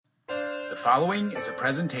The following is a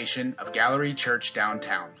presentation of Gallery Church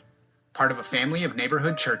Downtown, part of a family of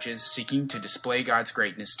neighborhood churches seeking to display God's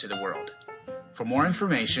greatness to the world. For more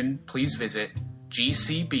information, please visit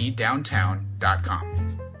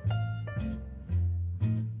gcbdowntown.com.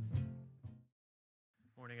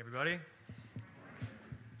 Morning, everybody.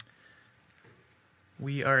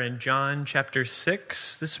 We are in John chapter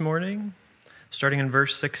 6 this morning, starting in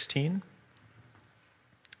verse 16.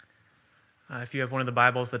 If you have one of the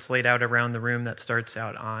Bibles that's laid out around the room, that starts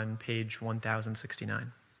out on page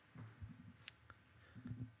 1069.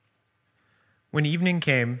 When evening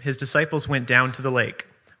came, his disciples went down to the lake,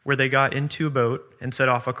 where they got into a boat and set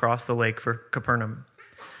off across the lake for Capernaum.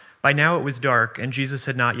 By now it was dark, and Jesus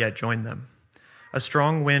had not yet joined them. A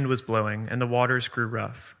strong wind was blowing, and the waters grew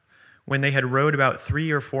rough. When they had rowed about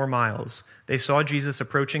 3 or 4 miles, they saw Jesus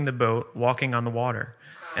approaching the boat, walking on the water,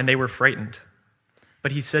 and they were frightened.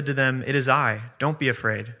 But he said to them, "It is I, don't be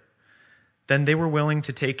afraid." Then they were willing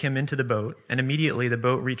to take him into the boat, and immediately the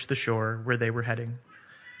boat reached the shore where they were heading.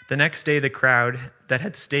 The next day the crowd that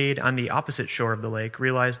had stayed on the opposite shore of the lake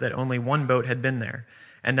realized that only one boat had been there,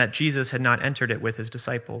 and that Jesus had not entered it with his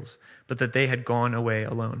disciples, but that they had gone away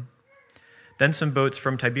alone. Then some boats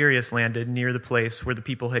from Tiberias landed near the place where the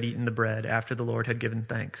people had eaten the bread after the Lord had given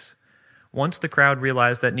thanks. Once the crowd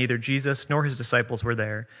realized that neither Jesus nor his disciples were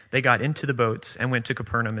there, they got into the boats and went to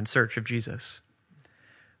Capernaum in search of Jesus.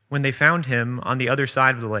 When they found him on the other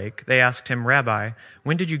side of the lake, they asked him, "Rabbi,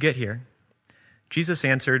 when did you get here?" Jesus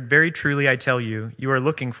answered, "Very truly I tell you, you are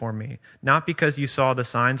looking for me, not because you saw the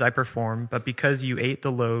signs I performed, but because you ate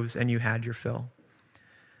the loaves and you had your fill.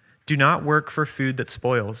 Do not work for food that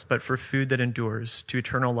spoils, but for food that endures to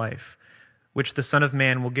eternal life, which the Son of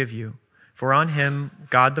Man will give you. For on him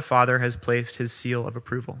God the Father has placed his seal of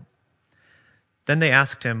approval." Then they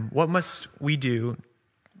asked him, "What must we do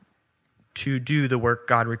to do the work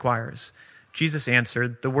God requires?" Jesus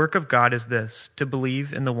answered, "The work of God is this, to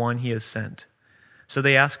believe in the one he has sent." So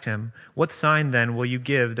they asked him, "What sign then will you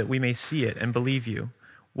give that we may see it and believe you?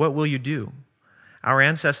 What will you do? Our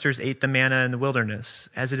ancestors ate the manna in the wilderness.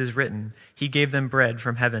 As it is written, he gave them bread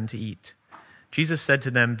from heaven to eat." Jesus said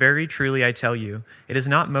to them, "Very truly I tell you, it is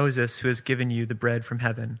not Moses who has given you the bread from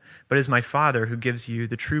heaven, but it is my Father who gives you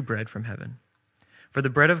the true bread from heaven. For the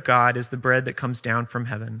bread of God is the bread that comes down from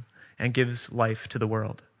heaven and gives life to the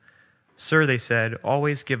world." "Sir," they said,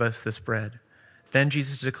 "always give us this bread." Then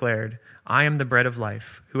Jesus declared, "I am the bread of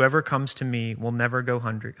life. Whoever comes to me will never go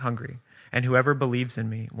hungry, and whoever believes in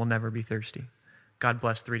me will never be thirsty." God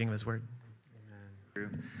bless the reading of his word.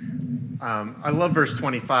 I love verse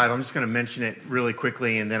 25. I'm just going to mention it really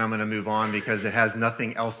quickly, and then I'm going to move on because it has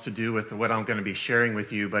nothing else to do with what I'm going to be sharing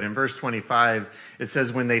with you. But in verse 25, it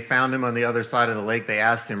says, when they found him on the other side of the lake, they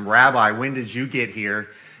asked him, "Rabbi, when did you get here?"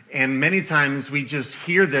 And many times we just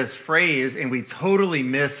hear this phrase and we totally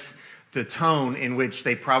miss the tone in which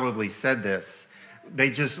they probably said this.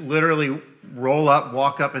 They just literally roll up,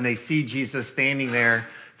 walk up, and they see Jesus standing there,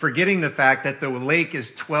 forgetting the fact that the lake is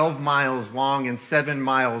 12 miles long and 7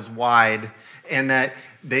 miles wide, and that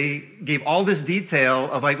they gave all this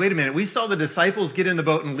detail of like, wait a minute, we saw the disciples get in the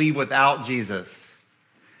boat and leave without Jesus.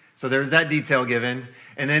 So there's that detail given.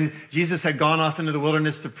 And then Jesus had gone off into the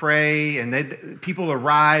wilderness to pray, and people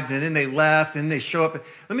arrived, and then they left, and they show up.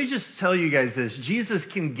 Let me just tell you guys this. Jesus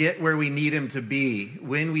can get where we need him to be,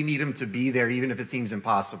 when we need him to be there, even if it seems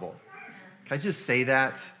impossible. Can I just say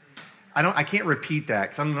that? I can't repeat that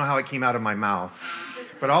because I don't know how it came out of my mouth.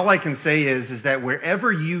 But all I can say is that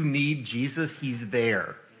wherever you need Jesus, he's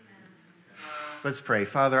there. Let's pray.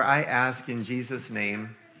 Father, I ask in Jesus'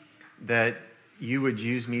 name that you would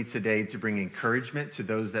use me today to bring encouragement to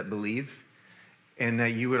those that believe, and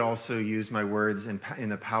that you would also use my words in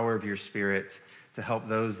the power of your Spirit to help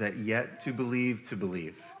those that yet to believe.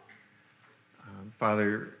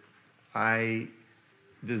 Father, I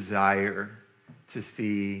desire to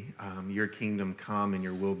see your kingdom come and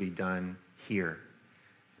your will be done here.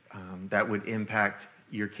 That would impact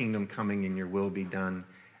your kingdom coming and your will be done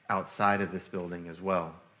outside of this building as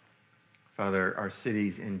well. Father, our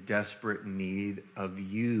city's in desperate need of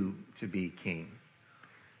you to be king.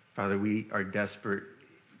 Father, we are desperate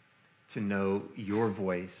to know your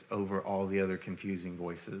voice over all the other confusing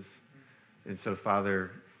voices. And so,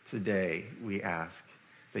 Father, today we ask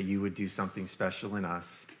that you would do something special in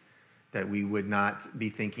us, that we would not be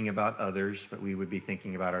thinking about others, but we would be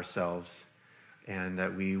thinking about ourselves, and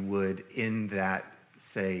that we would in that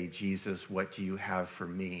say, "Jesus, what do you have for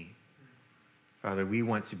me?" Father, we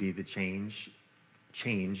want to be the changed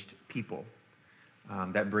people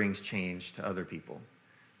that brings change to other people.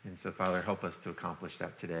 And so, Father, help us to accomplish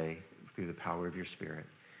that today through the power of your Spirit.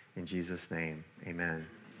 In Jesus' name, amen.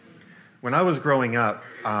 When I was growing up,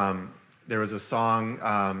 there was a song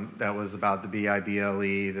that was about the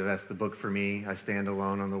Bible. That's the book for me. I stand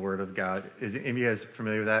alone on the Word of God. Is any of you guys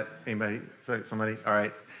familiar with that? Anybody? Somebody? All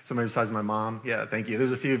right. Somebody besides my mom? Yeah, thank you.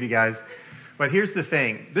 There's a few of you guys. But here's the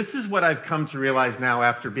thing. This is what I've come to realize now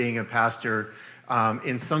after being a pastor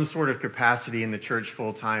in some sort of capacity in the church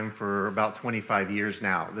full-time for about 25 years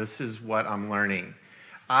now. This is what I'm learning.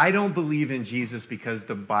 I don't believe in Jesus because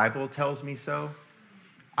the Bible tells me so.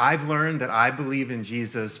 I've learned that I believe in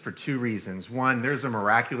Jesus for two reasons. One, there's a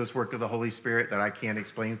miraculous work of the Holy Spirit that I can't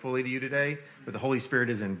explain fully to you today, but the Holy Spirit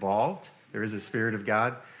is involved. There is a Spirit of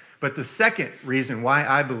God. But the second reason why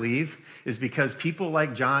I believe is because people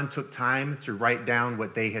like John took time to write down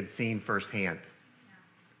what they had seen firsthand.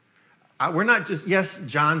 We're not just, yes,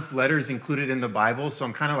 John's letter is included in the Bible, so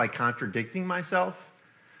I'm kind of like contradicting myself.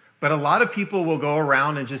 But a lot of people will go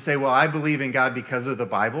around and just say, well, I believe in God because of the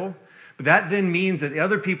Bible. But that then means that the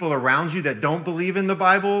other people around you that don't believe in the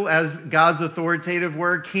Bible as God's authoritative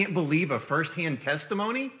word can't believe a firsthand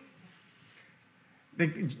testimony.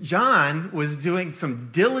 John was doing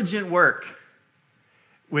some diligent work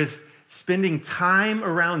with spending time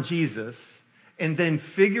around Jesus and then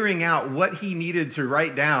figuring out what he needed to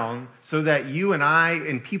write down so that you and I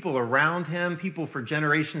and people around him, people for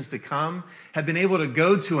generations to come, have been able to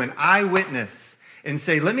go to an eyewitness and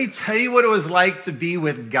say, let me tell you what it was like to be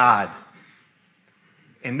with God.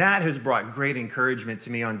 And that has brought great encouragement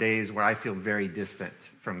to me on days where I feel very distant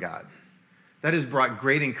from God. That has brought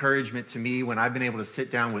great encouragement to me when I've been able to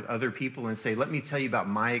sit down with other people and say, let me tell you about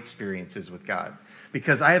my experiences with God.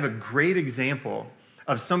 Because I have a great example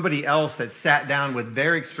of somebody else that sat down with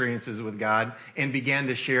their experiences with God and began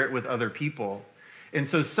to share it with other people. And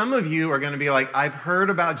so some of you are going to be like, I've heard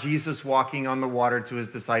about Jesus walking on the water to his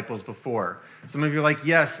disciples before. Some of you are like,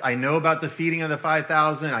 yes, I know about the feeding of the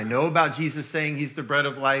 5,000. I know about Jesus saying he's the bread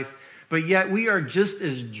of life. But yet we are just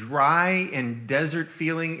as dry and desert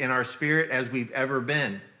feeling in our spirit as we've ever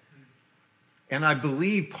been. And I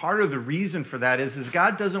believe part of the reason for that is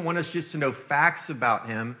God doesn't want us just to know facts about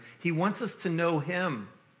him. He wants us to know him.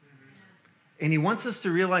 And he wants us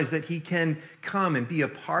to realize that he can come and be a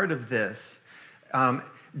part of this.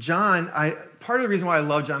 John, part of the reason why I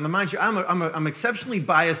love John, mind you, I'm exceptionally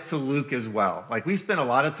biased to Luke as well. Like, we spent a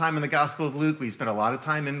lot of time in the Gospel of Luke. We spent a lot of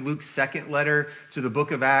time in Luke's second letter to the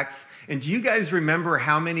book of Acts. And do you guys remember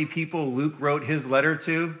how many people Luke wrote his letter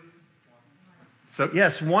to? So,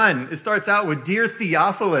 yes, one. It starts out with, Dear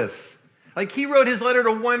Theophilus. Like, he wrote his letter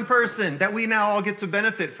to one person that we now all get to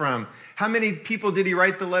benefit from. How many people did he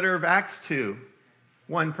write the letter of Acts to?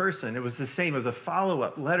 One person. It was the same. It was a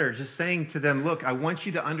follow-up letter just saying to them, look, I want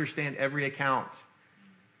you to understand every account.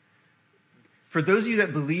 For those of you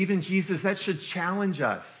that believe in Jesus, that should challenge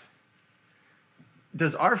us.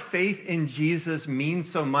 Does our faith in Jesus mean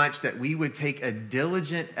so much that we would take a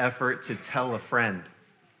diligent effort to tell a friend?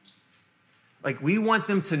 Like, we want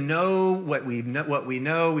them to know what we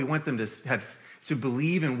know. We want them to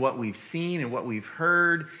believe in what we've seen and what we've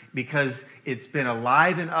heard because it's been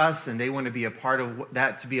alive in us and they want to be a part of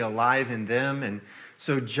that to be alive in them. And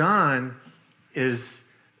so John is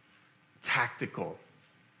tactical.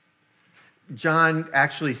 John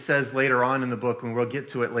actually says later on in the book, and we'll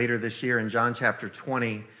get to it later this year in John chapter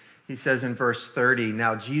 20, he says in verse 30,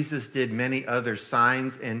 Now Jesus did many other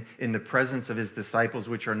signs in the presence of his disciples,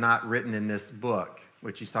 which are not written in this book,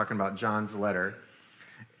 which he's talking about John's letter.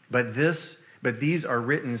 But these are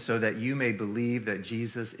written so that you may believe that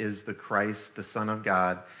Jesus is the Christ, the Son of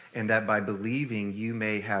God, and that by believing you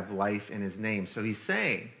may have life in his name. So he's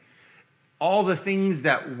saying all the things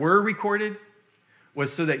that were recorded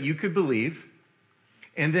was so that you could believe.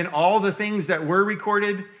 And then all the things that were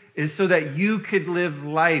recorded is so that you could live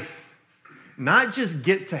life, not just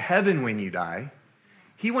get to heaven when you die.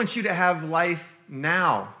 He wants you to have life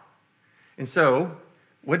now. And so,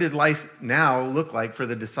 what did life now look like for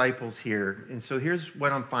the disciples here? And so here's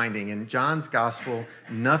what I'm finding. In John's gospel,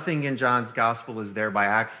 nothing in John's gospel is there by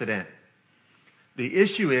accident. The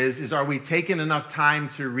issue is are we taking enough time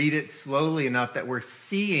to read it slowly enough that we're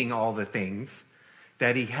seeing all the things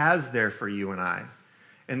that he has there for you and I?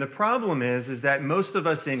 And the problem is that most of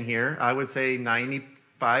us in here, I would say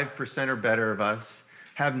 95% or better of us,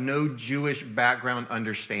 have no Jewish background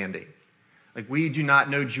understanding. Like, we do not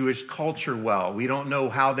know Jewish culture well. We don't know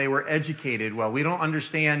how they were educated well. We don't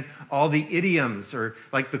understand all the idioms or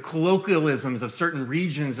like the colloquialisms of certain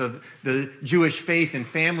regions of the Jewish faith and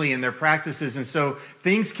family and their practices. And so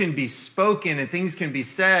things can be spoken and things can be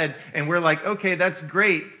said, and we're like, okay, that's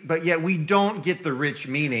great, but yet we don't get the rich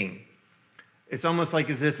meaning. It's almost like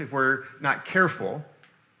as if we're not careful,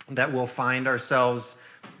 that we'll find ourselves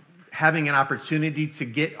having an opportunity to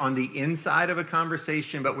get on the inside of a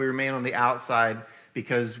conversation, but we remain on the outside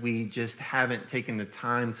because we just haven't taken the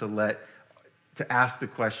time to ask the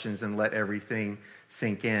questions and let everything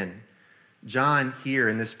sink in. John here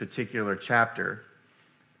in this particular chapter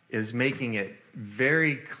is making it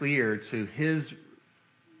very clear to his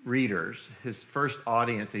readers, his first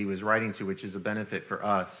audience that he was writing to, which is a benefit for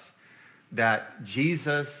us, that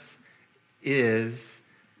Jesus is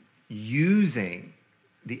using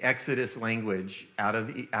the Exodus language out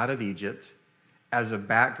of Egypt as a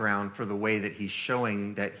background for the way that he's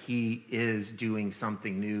showing that he is doing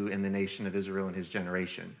something new in the nation of Israel in his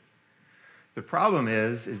generation. The problem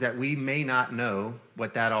is that we may not know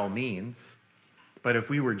what that all means, but if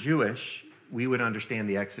we were Jewish, we would understand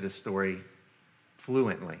the Exodus story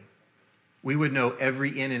fluently. We would know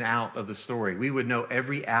every in and out of the story. We would know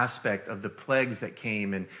every aspect of the plagues that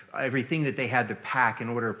came and everything that they had to pack in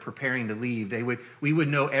order of preparing to leave. We would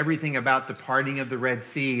know everything about the parting of the Red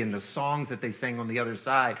Sea and the songs that they sang on the other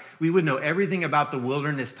side. We would know everything about the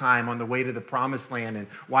wilderness time on the way to the Promised Land and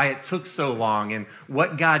why it took so long and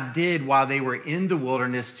what God did while they were in the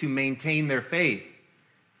wilderness to maintain their faith.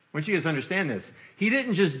 I want you guys to understand this. He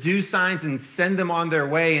didn't just do signs and send them on their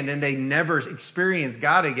way and then they never experience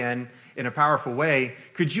God again in a powerful way.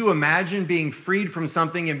 Could you imagine being freed from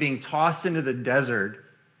something and being tossed into the desert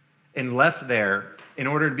and left there in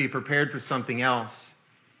order to be prepared for something else?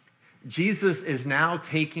 Jesus is now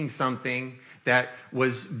taking something that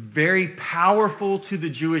was very powerful to the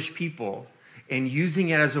Jewish people and using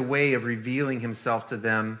it as a way of revealing himself to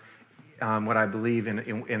them, what I believe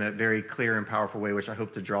in a very clear and powerful way, which I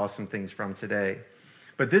hope to draw some things from today.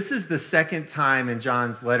 But this is the second time in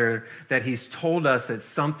John's letter that he's told us that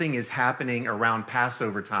something is happening around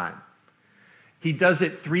Passover time. He does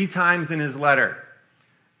it 3 times in his letter.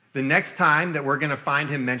 The next time that we're going to find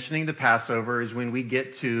him mentioning the Passover is when we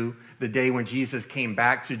get to the day when Jesus came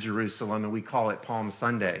back to Jerusalem, and we call it Palm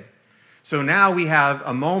Sunday. So now we have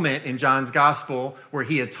a moment in John's gospel where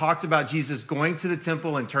he had talked about Jesus going to the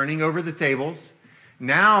temple and turning over the tables.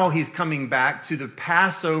 Now he's coming back to the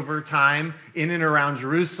Passover time in and around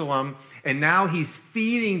Jerusalem, and now he's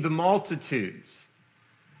feeding the multitudes.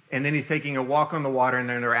 And then he's taking a walk on the water, and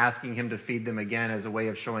then they're asking him to feed them again as a way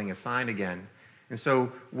of showing a sign again. And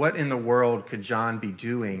so what in the world could John be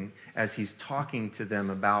doing as he's talking to them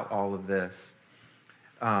about all of this?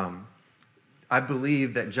 I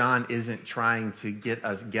believe that John isn't trying to get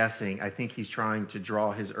us guessing. I think he's trying to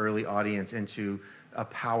draw his early audience into a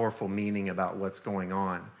powerful meaning about what's going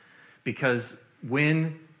on. Because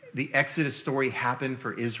when the Exodus story happened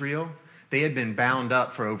for Israel, they had been bound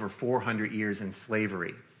up for over 400 years in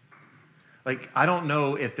slavery. I don't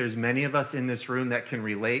know if there's many of us in this room that can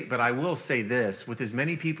relate, but I will say this. With as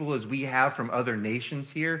many people as we have from other nations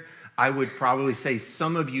here, I would probably say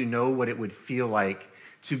some of you know what it would feel like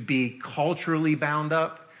to be culturally bound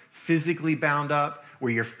up, physically bound up,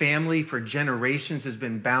 where your family for generations has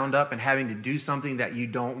been bound up and having to do something that you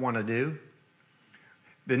don't want to do.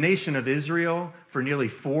 The nation of Israel, for nearly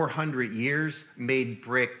 400 years, made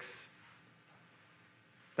bricks.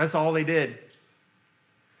 That's all they did.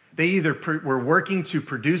 They either were working to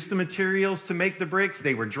produce the materials to make the bricks,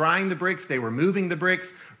 they were drying the bricks, they were moving the bricks,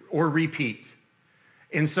 or repeat.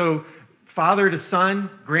 And so father to son,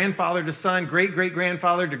 grandfather to son,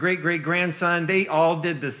 great-great-grandfather to great-great-grandson, they all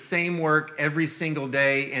did the same work every single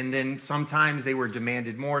day, and then sometimes they were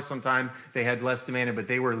demanded more, sometimes they had less demanded, but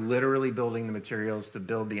they were literally building the materials to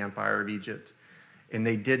build the empire of Egypt. And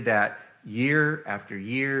they did that year after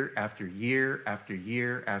year after year after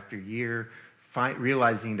year after year,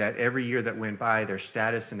 realizing that every year that went by, their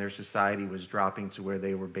status in their society was dropping to where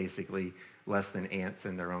they were basically less than ants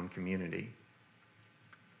in their own community.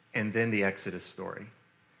 And then the Exodus story.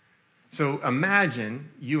 So imagine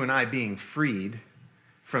you and I being freed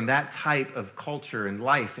from that type of culture and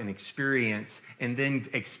life and experience, and then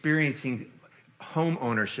experiencing home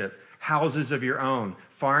ownership, houses of your own,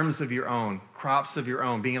 farms of your own, crops of your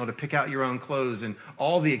own, being able to pick out your own clothes, and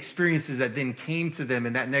all the experiences that then came to them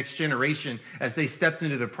in that next generation as they stepped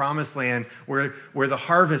into the Promised Land where the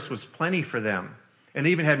harvest was plenty for them. And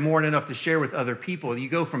they even had more than enough to share with other people. You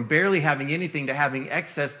go from barely having anything to having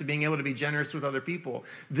excess to being able to be generous with other people.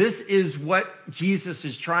 This is what Jesus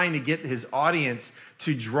is trying to get his audience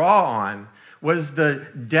to draw on, was the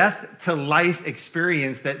death to life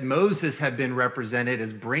experience that Moses had been represented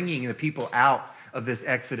as bringing the people out of this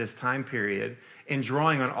Exodus time period and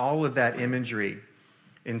drawing on all of that imagery.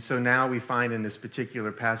 And so now we find in this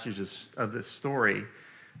particular passage of this story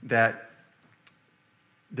that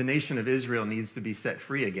the nation of Israel needs to be set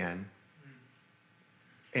free again.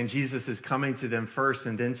 And Jesus is coming to them first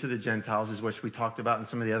and then to the Gentiles, is what we talked about in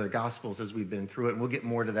some of the other Gospels as we've been through it. And we'll get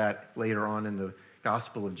more to that later on in the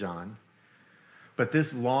Gospel of John. But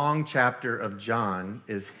this long chapter of John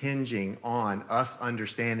is hinging on us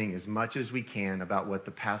understanding as much as we can about what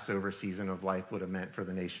the Passover season of life would have meant for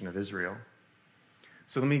the nation of Israel.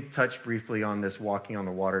 So let me touch briefly on this walking on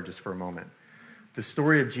the water just for a moment. The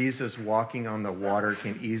story of Jesus walking on the water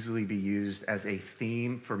can easily be used as a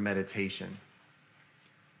theme for meditation.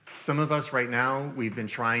 Some of us right now, we've been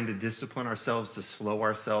trying to discipline ourselves to slow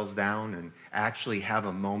ourselves down and actually have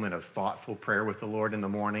a moment of thoughtful prayer with the Lord in the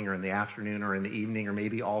morning or in the afternoon or in the evening, or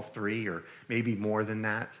maybe all three, or maybe more than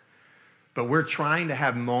that. But we're trying to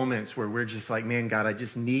have moments where we're just like, man, God, I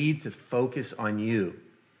just need to focus on you.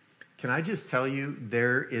 Can I just tell you,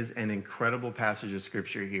 there is an incredible passage of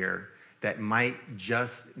Scripture here that might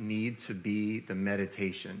just need to be the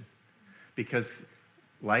meditation. Because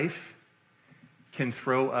life can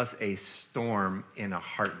throw us a storm in a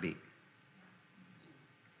heartbeat.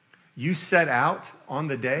 You set out on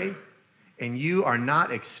the day and you are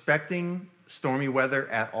not expecting stormy weather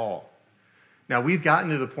at all. Now, we've gotten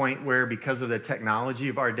to the point where, because of the technology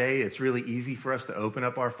of our day, it's really easy for us to open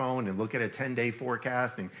up our phone and look at a 10-day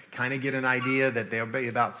forecast and kind of get an idea that they'll be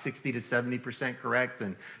about 60 to 70% correct,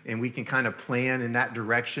 and we can kind of plan in that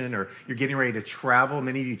direction. Or you're getting ready to travel.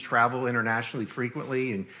 Many of you travel internationally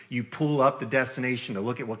frequently, and you pull up the destination to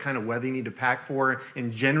look at what kind of weather you need to pack for,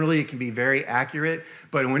 and generally it can be very accurate.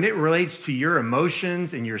 But when it relates to your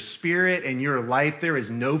emotions and your spirit and your life, there is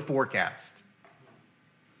no forecast.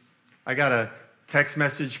 I got a text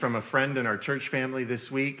message from a friend in our church family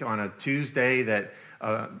this week on a Tuesday that,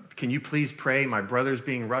 can you please pray? My brother's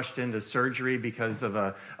being rushed into surgery because of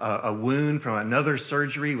a wound from another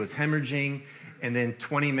surgery, was hemorrhaging. And then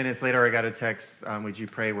 20 minutes later, I got a text, would you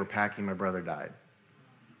pray? We're packing, my brother died.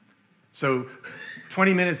 So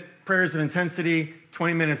 20 minutes, prayers of intensity.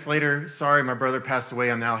 20 minutes later, sorry, my brother passed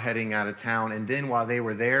away. I'm now heading out of town. And then while they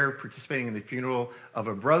were there participating in the funeral of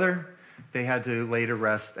a brother, they had to lay to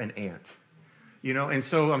rest an aunt. You know, and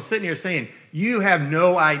so I'm sitting here saying, you have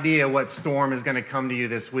no idea what storm is going to come to you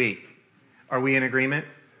this week. Are we in agreement?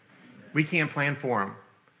 We can't plan for them.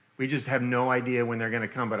 We just have no idea when they're going to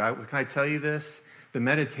come. But can I tell you this? The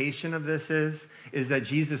meditation of this is that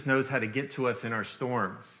Jesus knows how to get to us in our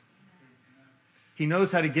storms. He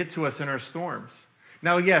knows how to get to us in our storms.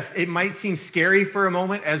 Now, yes, it might seem scary for a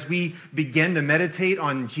moment as we begin to meditate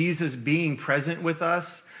on Jesus being present with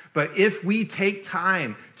us. But if we take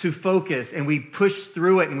time to focus and we push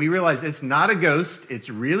through it and we realize it's not a ghost, it's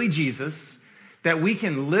really Jesus, that we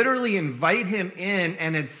can literally invite him in,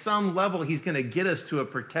 and at some level he's going to get us to a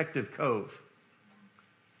protective cove.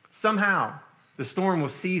 Somehow the storm will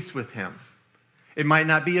cease with him. It might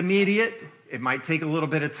not be immediate. It might take a little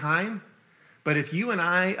bit of time. But if you and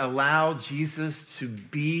I allow Jesus to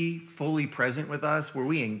be fully present with us, where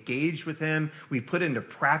we engage with him, we put into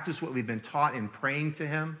practice what we've been taught in praying to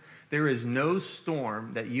him, there is no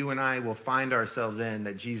storm that you and I will find ourselves in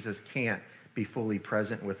that Jesus can't be fully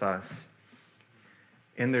present with us.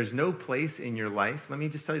 And there's no place in your life, let me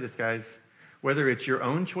just tell you this, guys, whether it's your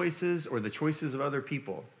own choices or the choices of other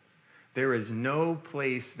people, there is no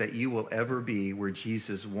place that you will ever be where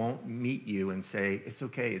Jesus won't meet you and say, it's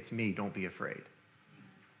okay, it's me, don't be afraid.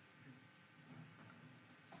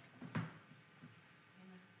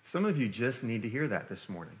 Some of you just need to hear that this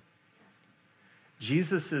morning.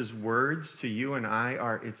 Jesus' words to you and I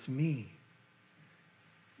are, it's me.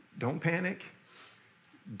 Don't panic.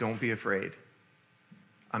 Don't be afraid.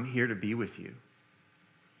 I'm here to be with you.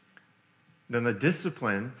 Then the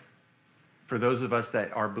discipline for those of us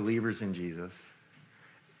that are believers in Jesus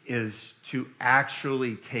is to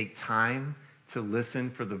actually take time to listen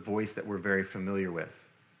for the voice that we're very familiar with.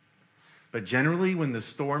 But generally, when the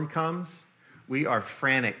storm comes, we are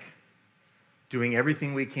frantic, doing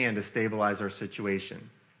everything we can to stabilize our situation.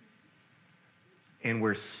 And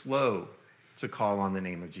we're slow to call on the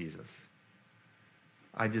name of Jesus.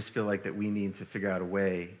 I just feel like that we need to figure out a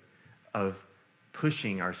way of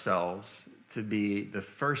pushing ourselves to be the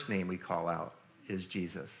first name we call out is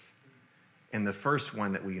Jesus. And the first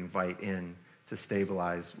one that we invite in to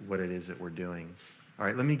stabilize what it is that we're doing. All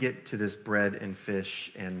right, let me get to this bread and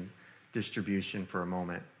fish and distribution for a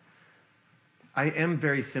moment. I am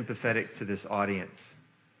very sympathetic to this audience.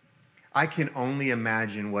 I can only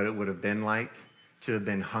imagine what it would have been like to have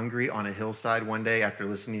been hungry on a hillside one day after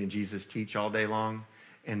listening to Jesus teach all day long,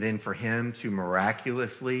 and then for him to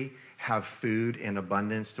miraculously have food in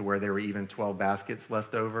abundance to where there were even 12 baskets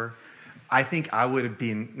left over. I think I would have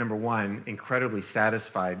been, number one, incredibly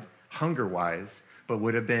satisfied hunger-wise, but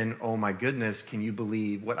would have been, oh my goodness, can you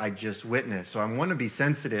believe what I just witnessed? So I want to be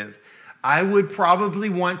sensitive. I would probably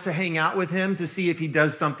want to hang out with him to see if he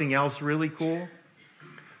does something else really cool.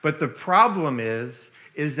 But the problem is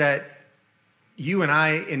that you and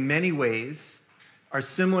I, in many ways, are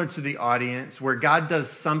similar to the audience where God does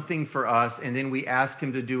something for us and then we ask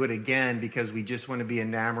him to do it again because we just want to be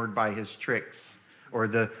enamored by his tricks or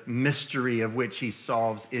the mystery of which he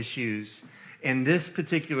solves issues. And this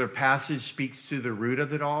particular passage speaks to the root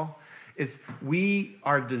of it all. We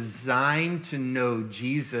are designed to know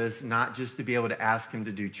Jesus, not just to be able to ask him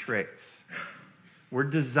to do tricks. We're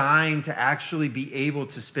designed to actually be able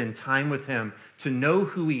to spend time with him, to know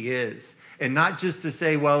who he is, and not just to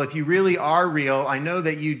say, well, if you really are real, I know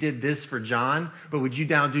that you did this for John, but would you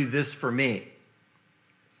now do this for me?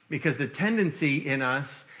 Because the tendency in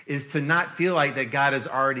us is to not feel like that God has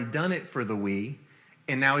already done it for the we,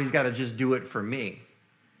 and now he's got to just do it for me.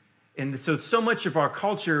 And so much of our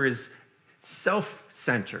culture is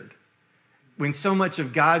self-centered, when so much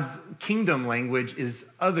of God's kingdom language is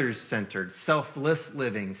others-centered, selfless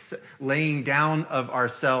living, laying down of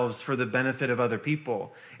ourselves for the benefit of other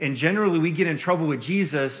people. And generally, we get in trouble with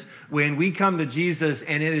Jesus when we come to Jesus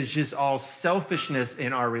and it is just all selfishness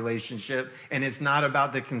in our relationship, and it's not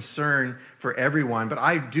about the concern for everyone. But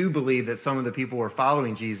I do believe that some of the people were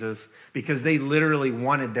following Jesus because they literally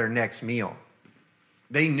wanted their next meal.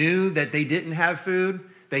 They knew that they didn't have food.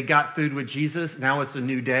 They got food with Jesus. Now it's a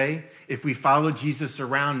new day. If we follow Jesus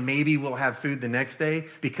around, maybe we'll have food the next day,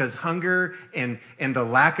 because hunger and the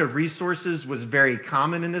lack of resources was very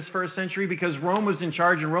common in this first century because Rome was in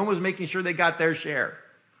charge and Rome was making sure they got their share.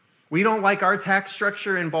 We don't like our tax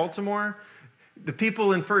structure in Baltimore. The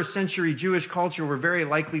people in first century Jewish culture were very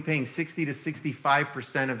likely paying 60 to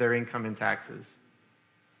 65% of their income in taxes.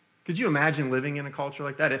 Could you imagine living in a culture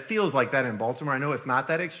like that? It feels like that in Baltimore. I know it's not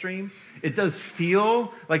that extreme. It does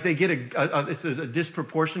feel like they get a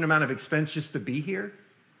disproportionate amount of expense just to be here.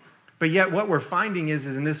 But yet what we're finding is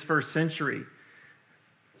in this first century,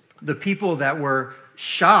 the people that were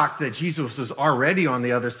shocked that Jesus was already on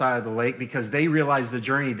the other side of the lake because they realized the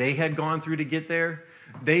journey they had gone through to get there,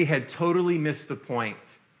 they had totally missed the point.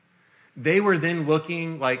 They were then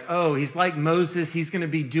looking like, oh, he's like Moses. He's going to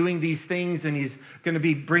be doing these things and he's going to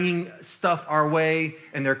be bringing stuff our way.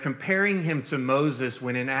 And they're comparing him to Moses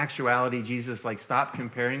when in actuality, Jesus like, stop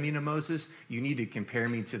comparing me to Moses. You need to compare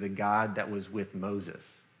me to the God that was with Moses.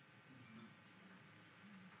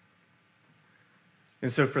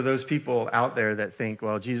 And so for those people out there that think,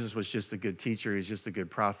 well, Jesus was just a good teacher, he's just a good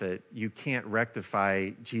prophet, you can't rectify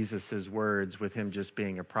Jesus' words with him just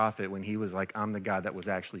being a prophet when he was like, I'm the God that was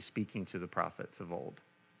actually speaking to the prophets of old.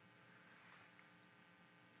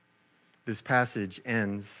 This passage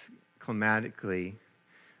ends climatically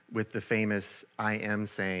with the famous I am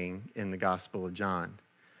saying in the Gospel of John.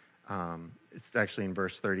 It's actually in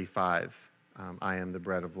verse 35, I am the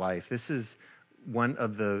bread of life. This is one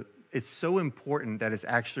of the It's so important that it's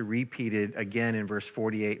actually repeated again in verse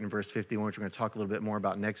 48 and verse 51, which we're going to talk a little bit more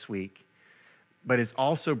about next week. But it's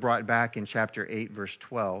also brought back in chapter 8, verse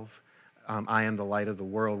 12, I am the light of the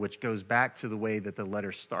world, which goes back to the way that the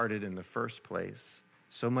letter started in the first place.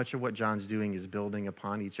 So much of what John's doing is building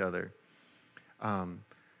upon each other.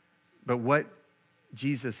 But what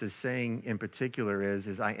Jesus is saying in particular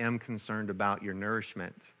is I am concerned about your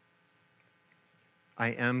nourishment.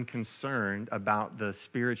 I am concerned about the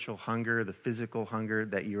spiritual hunger, the physical hunger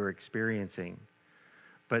that you're experiencing.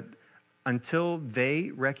 But until they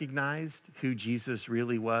recognized who Jesus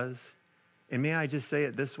really was, and may I just say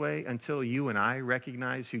it this way, until you and I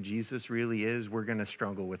recognize who Jesus really is, we're going to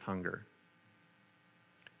struggle with hunger.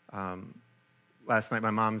 Last night, my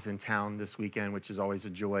mom's in town this weekend, which is always a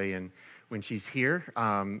joy. And when she's here,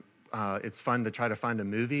 it's fun to try to find a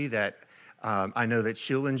movie that I know that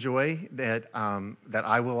she'll enjoy, that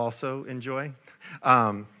I will also enjoy.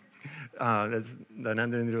 That's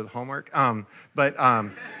nothing to do with homework. But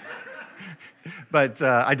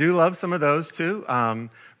I do love some of those too.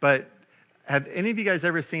 But have any of you guys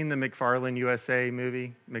ever seen the McFarlane USA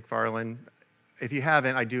movie? McFarlane? If you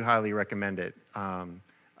haven't, I do highly recommend it.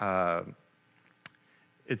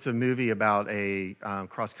 It's a movie about a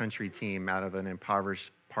cross-country team out of an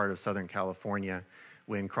impoverished part of Southern California,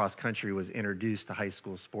 when cross-country was introduced to high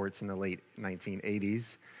school sports in the late 1980s,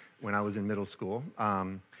 when I was in middle school.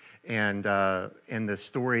 And the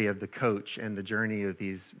story of the coach and the journey of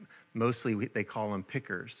these, mostly they call them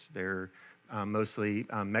pickers. They're mostly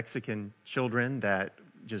Mexican children that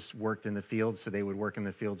just worked in the fields, so they would work in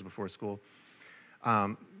the fields before school.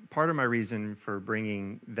 Part of my reason for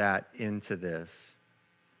bringing that into this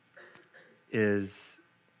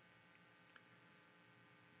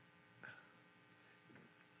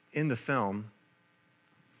in the film,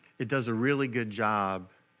 it does a really good job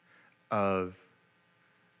of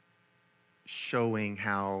showing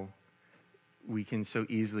how we can so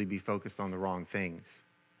easily be focused on the wrong things.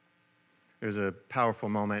 There's a powerful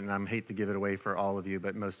moment, and I hate to give it away for all of you,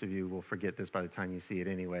 but most of you will forget this by the time you see it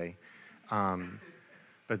anyway.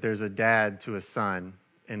 But there's a dad to a son,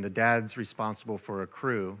 and the dad's responsible for a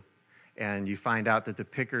crew, and you find out that the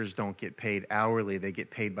pickers don't get paid hourly, they get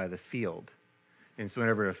paid by the field. And so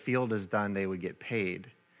whenever a field is done, they would get paid.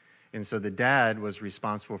 And so the dad was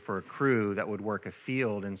responsible for a crew that would work a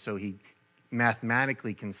field, and so he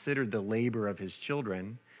mathematically considered the labor of his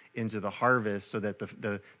children into the harvest so that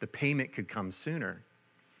the payment could come sooner.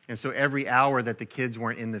 And so every hour that the kids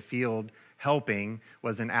weren't in the field helping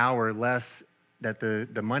was an hour less that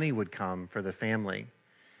the money would come for the family.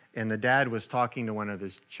 And the dad was talking to one of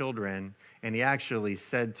his children, and he actually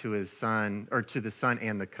said to his son, or to the son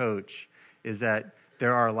and the coach, is that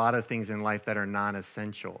there are a lot of things in life that are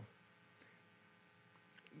non-essential.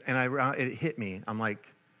 And it hit me. I'm like,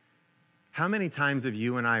 how many times have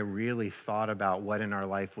you and I really thought about what in our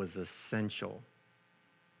life was essential?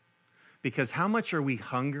 Because how much are we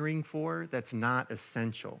hungering for that's not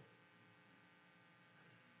essential?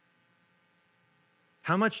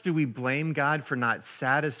 How much do we blame God for not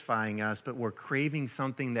satisfying us, but we're craving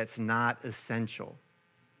something that's not essential?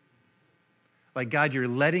 Like, God, you're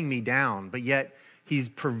letting me down, but yet He's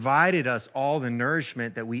provided us all the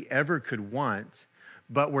nourishment that we ever could want,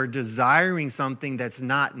 but we're desiring something that's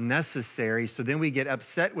not necessary, so then we get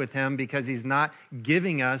upset with Him because He's not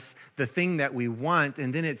giving us the thing that we want,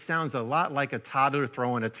 and then it sounds a lot like a toddler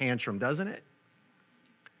throwing a tantrum, doesn't it?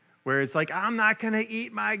 Where it's like, I'm not going to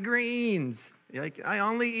eat my greens. Like, I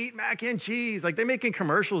only eat mac and cheese. Like, they're making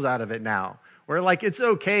commercials out of it now, where like it's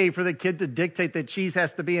okay for the kid to dictate that cheese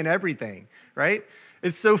has to be in everything, right?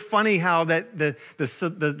 It's so funny how that the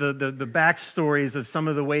backstories of some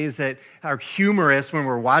of the ways that are humorous when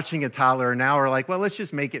we're watching a toddler now are like, well, let's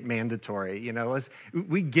just make it mandatory. You know,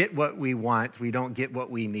 we get what we want. We don't get what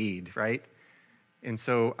we need, right? And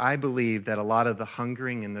so I believe that a lot of the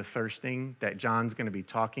hungering and the thirsting that John's going to be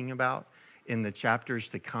talking about in the chapters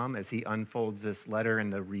to come as he unfolds this letter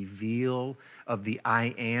and the reveal of the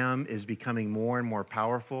I am is becoming more and more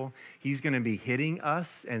powerful. He's going to be hitting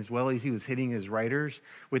us as well as he was hitting his writers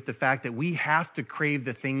with the fact that we have to crave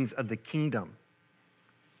the things of the kingdom.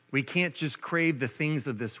 We can't just crave the things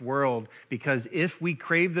of this world, because if we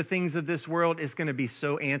crave the things of this world, it's going to be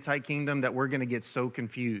so anti-kingdom that we're going to get so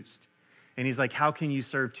confused. And he's like, how can you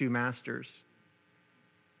serve two masters?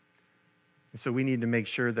 And so we need to make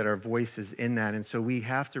sure that our voice is in that. And so we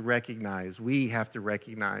have to recognize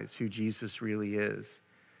who Jesus really is.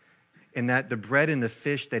 And that the bread and the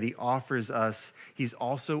fish that he offers us, he's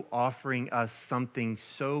also offering us something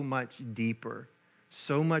so much deeper,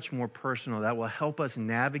 so much more personal that will help us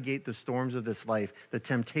navigate the storms of this life, the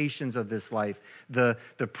temptations of this life, the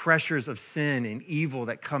pressures of sin and evil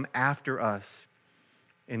that come after us,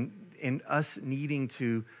 and us needing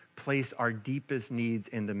to place our deepest needs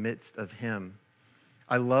in the midst of him.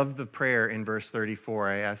 I love the prayer in verse 34.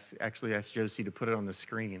 I actually asked Josie to put it on the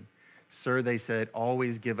screen. Sir, they said,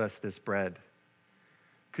 always give us this bread.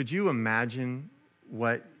 Could you imagine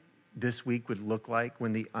what this week would look like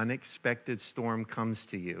when the unexpected storm comes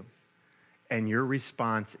to you and your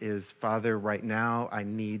response is, Father, right now I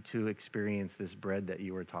need to experience this bread that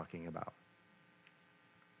you were talking about?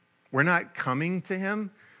 We're not coming to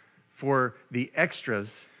him for the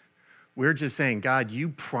extras. We're just saying, God, you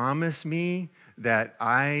promised me that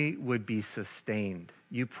I would be sustained.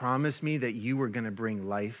 You promised me that you were going to bring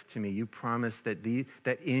life to me. You promised that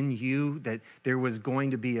in you, that there was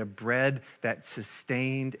going to be a bread that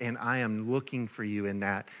sustained, and I am looking for you in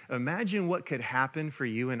that. Imagine what could happen for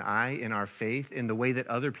you and I in our faith, in the way that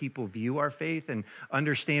other people view our faith, and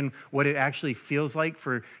understand what it actually feels like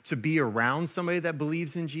to be around somebody that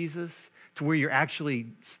believes in Jesus, to where you actually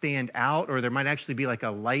stand out, or there might actually be like a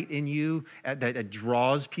light in you that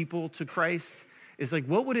draws people to Christ. It's like,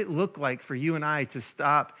 what would it look like for you and I to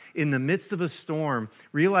stop in the midst of a storm,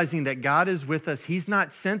 realizing that God is with us? He's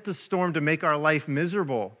not sent the storm to make our life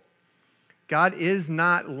miserable. God is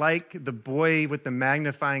not like the boy with the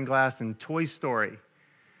magnifying glass in Toy Story,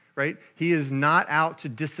 right? He is not out to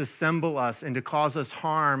disassemble us and to cause us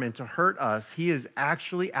harm and to hurt us. He is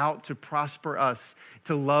actually out to prosper us,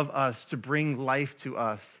 to love us, to bring life to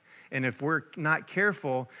us. And if we're not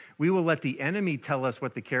careful, we will let the enemy tell us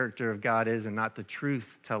what the character of God is and not the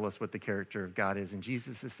truth tell us what the character of God is. And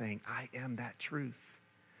Jesus is saying, I am that truth.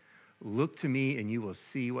 Look to me and you will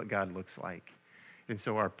see what God looks like. And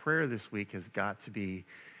so our prayer this week has got to be,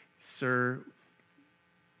 Sir,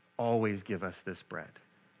 always give us this bread.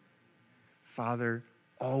 Father,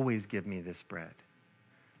 always give me this bread.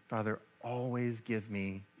 Father, always give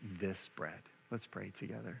me this bread. Let's pray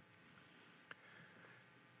together.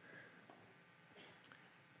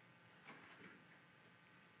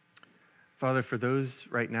 Father, for those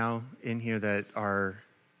right now in here that are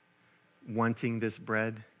wanting this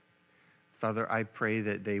bread, Father, I pray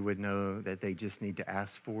that they would know that they just need to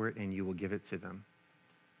ask for it and you will give it to them.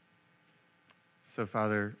 So,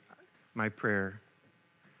 Father, my prayer,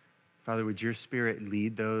 Father, would your Spirit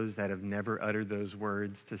lead those that have never uttered those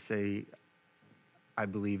words to say, I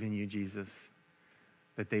believe in you, Jesus,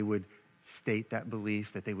 that they would state that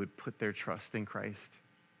belief, that they would put their trust in Christ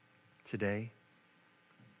today.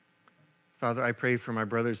 Father, I pray for my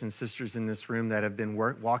brothers and sisters in this room that have been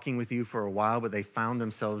walking with you for a while, but they found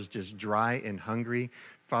themselves just dry and hungry.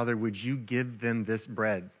 Father, would you give them this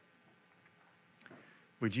bread?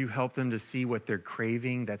 Would you help them to see what they're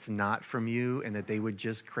craving that's not from you, and that they would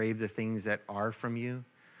just crave the things that are from you?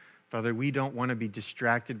 Father, we don't want to be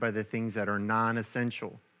distracted by the things that are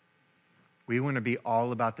non-essential. We want to be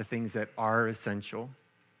all about the things that are essential.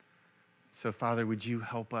 So, Father, would you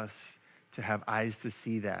help us to have eyes to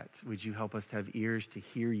see that? Would you help us to have ears to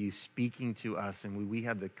hear you speaking to us? And would we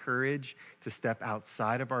have the courage to step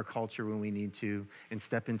outside of our culture when we need to and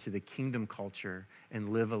step into the kingdom culture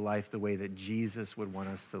and live a life the way that Jesus would want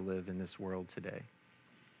us to live in this world today?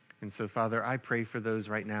 And so, Father, I pray for those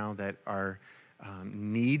right now that are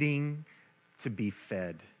needing to be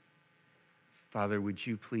fed. Father, would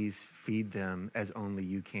you please feed them as only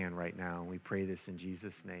you can right now? And we pray this in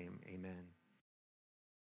Jesus' name. Amen.